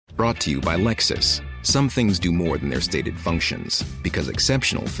Brought to you by Lexus. Some things do more than their stated functions, because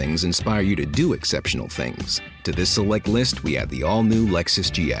exceptional things inspire you to do exceptional things. To this select list, we add the all-new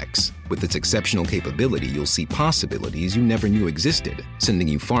Lexus GX. With its exceptional capability, you'll see possibilities you never knew existed, sending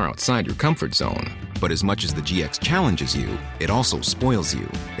you far outside your comfort zone. But as much as the GX challenges you, it also spoils you.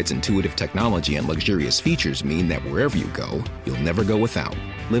 Its intuitive technology and luxurious features mean that wherever you go, you'll never go without.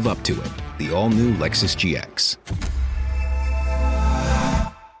 Live up to it. The all-new Lexus GX.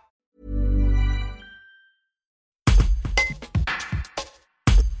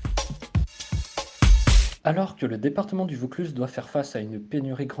 Alors que le département du Vaucluse doit faire face à une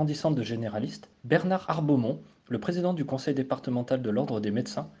pénurie grandissante de généralistes, Bernard Arbaumont, le président du conseil départemental de l'Ordre des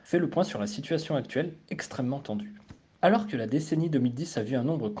médecins, fait le point sur la situation actuelle extrêmement tendue. Alors que la décennie 2010 a vu un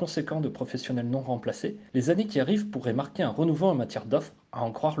nombre conséquent de professionnels non remplacés, les années qui arrivent pourraient marquer un renouveau en matière d'offres, à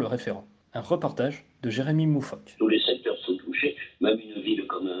en croire le référent. Un reportage de Jérémy Mouffoc. Tous les secteurs sont touchés, même une ville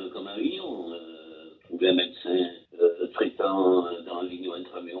comme Avignon, trouver un médecin traitant dans la ligne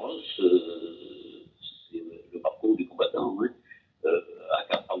intramuros, c'est le parcours du combattant. Hein. À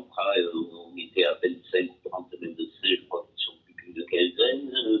Carpentras, on était à 25 ou 30 médecins, je crois qu'ils sont plus qu'une quinzaine.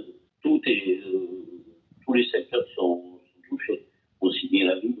 Tous les secteurs sont touchés, aussi bien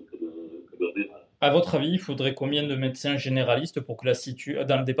la ville que le rural. À votre avis, il faudrait combien de médecins généralistes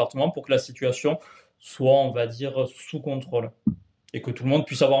dans le département pour que la situation soit, on va dire, sous contrôle et que tout le monde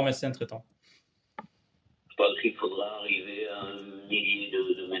puisse avoir un médecin traitant? Je pense qu'il faudra arriver à 1 millier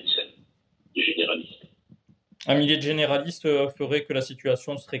de médecins généralistes. 1 millier de généralistes ferait que la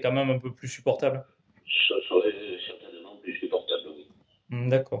situation serait quand même un peu plus supportable? Ça serait certainement plus supportable, oui.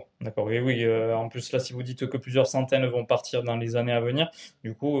 D'accord. Oui. En plus, là, si vous dites que plusieurs centaines vont partir dans les années à venir,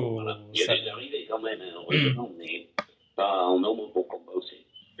 du coup... Voilà. Il y a des arrivées quand même, heureusement, mais pas en nombre pour compenser.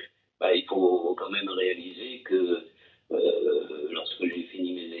 Il faut quand même réaliser que lorsque j'ai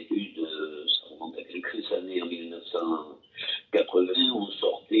fini mes études, ça remonte à quelques années, en 1980, on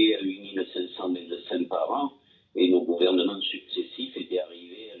sortait à 8500 médecins par an, et nos gouvernements successifs étaient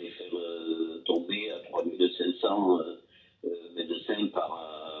arrivés à les faire tomber à 3500 médecins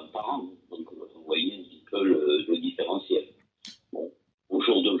par an. Donc vous voyez un petit peu le différentiel. Bon, au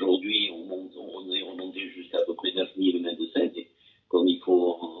jour d'aujourd'hui, on est remonté jusqu'à peu près 9000 médecins, et comme il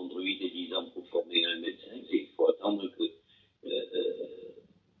faut entre 8 et 10 ans pour former un médecin, il faut attendre que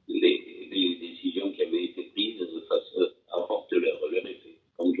les décisions qui avaient été prises apportent leur effet.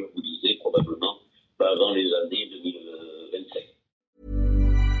 Comme je vous disais, probablement pas avant les années 2025.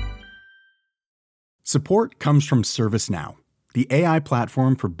 Support comes from ServiceNow, the AI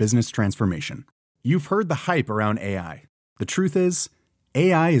platform for business transformation. You've heard the hype around AI. The truth is,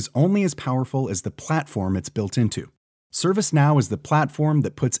 AI is only as powerful as the platform it's built into. ServiceNow is the platform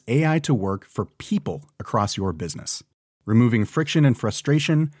that puts AI to work for people across your business, removing friction and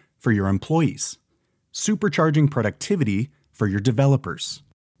frustration for your employees, supercharging productivity for your developers,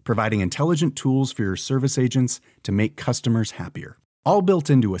 providing intelligent tools for your service agents to make customers happier, all built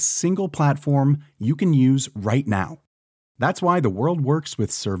into a single platform you can use right now. That's why the world works with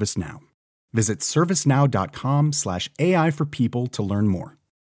ServiceNow. Visit servicenow.com/AI for people to learn more.